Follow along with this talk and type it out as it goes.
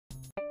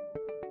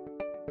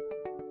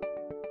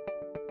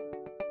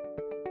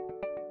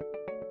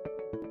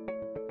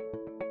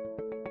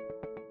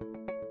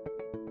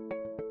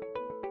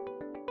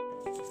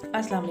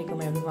Assalamu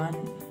alaikum everyone.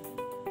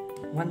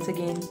 Once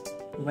again,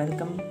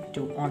 welcome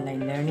to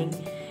online learning.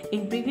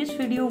 In previous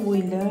video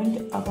we learned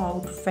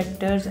about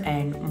factors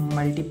and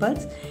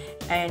multiples,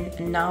 and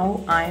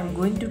now I am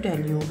going to tell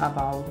you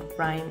about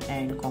prime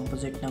and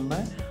composite number.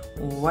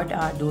 What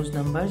are those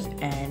numbers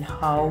and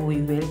how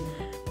we will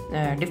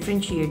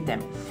differentiate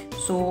them.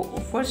 So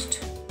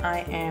first I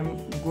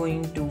am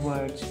going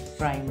towards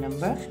prime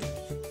number.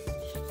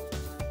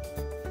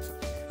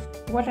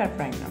 What are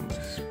prime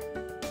numbers?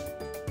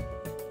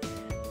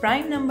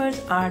 Prime numbers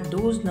are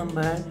those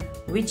numbers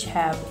which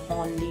have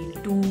only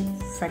two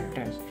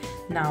factors.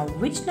 Now,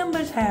 which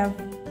numbers have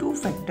two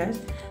factors?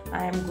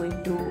 I am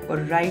going to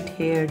write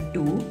here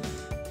 2.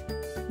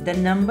 The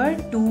number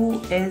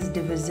 2 is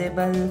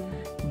divisible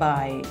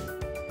by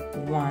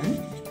 1,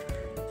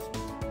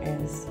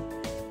 is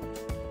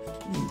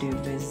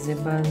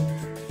divisible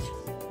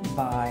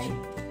by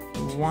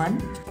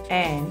 1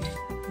 and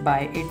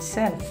by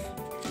itself.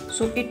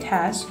 So it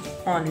has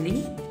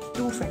only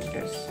two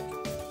factors.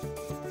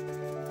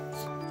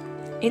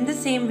 In the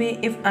same way,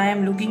 if I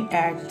am looking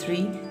at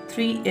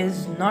 3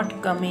 is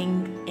not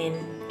coming in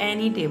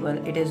any table.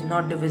 It is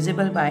not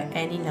divisible by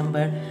any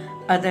number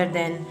other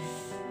than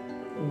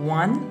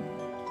 1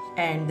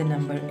 and the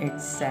number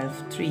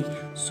itself 3.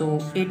 So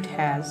it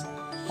has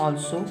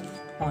also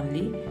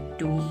only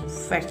two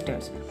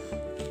factors.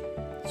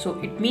 So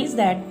it means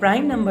that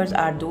prime numbers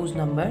are those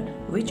numbers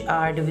which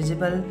are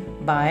divisible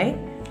by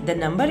the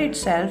number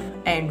itself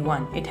and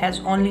 1. It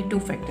has only two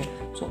factors.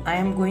 So I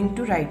am going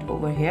to write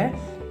over here,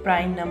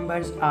 prime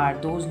numbers are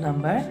those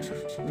numbers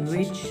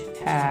which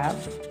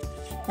have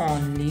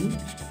only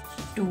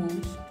two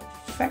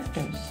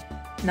factors.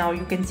 Now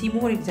you can see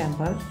more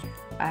examples.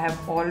 I have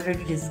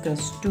already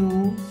discussed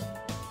 2,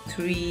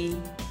 3,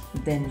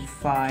 then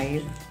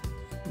 5,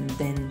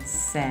 then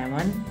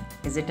 7.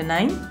 Is it a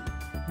 9?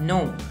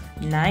 No,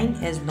 9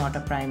 is not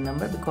a prime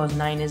number because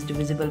 9 is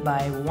divisible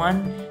by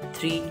 1,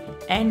 3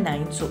 and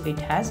 9. So it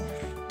has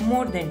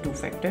more than two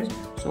factors.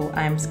 So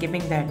I am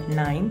skipping that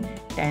 9,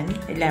 10,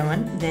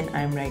 11, then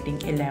I am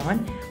writing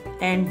 11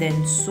 and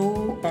then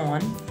so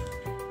on.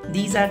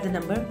 These are the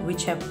numbers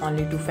which have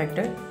only two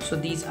factors. So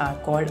these are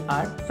called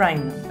our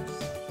prime numbers.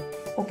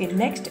 Okay,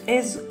 next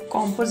is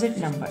composite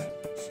number.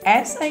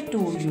 As I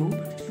told you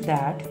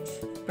that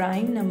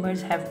prime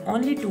numbers have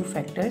only two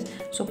factors,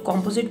 so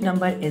composite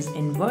number is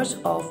inverse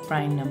of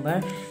prime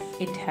number.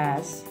 It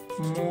has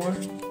more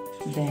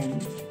than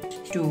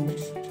two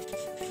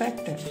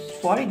factors.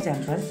 For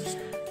example,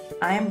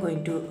 I am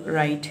going to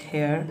write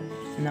here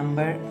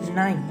number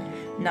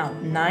 9. Now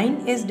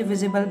 9 is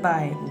divisible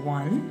by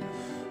 1,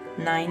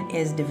 9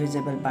 is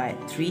divisible by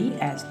 3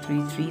 as 3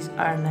 3s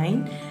are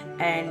 9,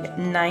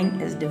 and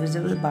 9 is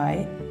divisible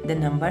by the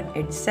number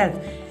itself.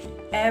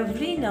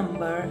 Every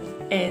number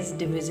is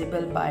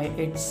divisible by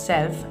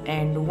itself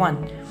and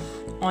 1.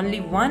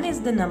 Only 1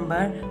 is the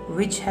number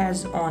which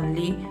has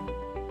only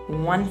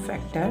one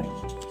factor,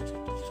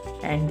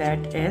 and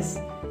that is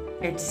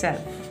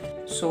itself.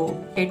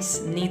 So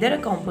it's neither a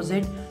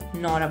composite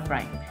nor a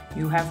prime.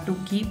 You have to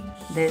keep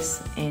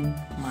this in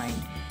mind.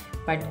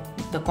 But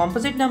the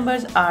composite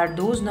numbers are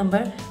those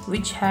numbers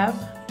which have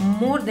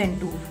more than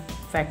two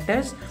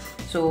factors.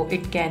 So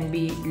it can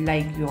be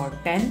like your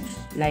 10,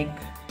 like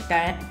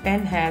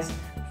 10 has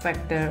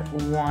factor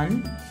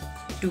 1,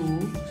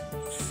 2,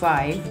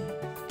 5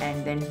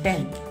 and then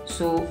 10.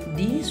 So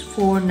these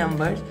four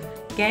numbers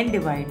can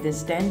divide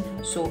this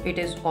 10. So it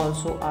is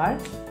also our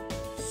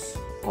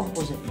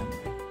composite number.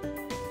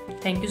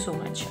 Thank you so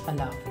much.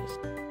 Allah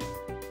Hafiz.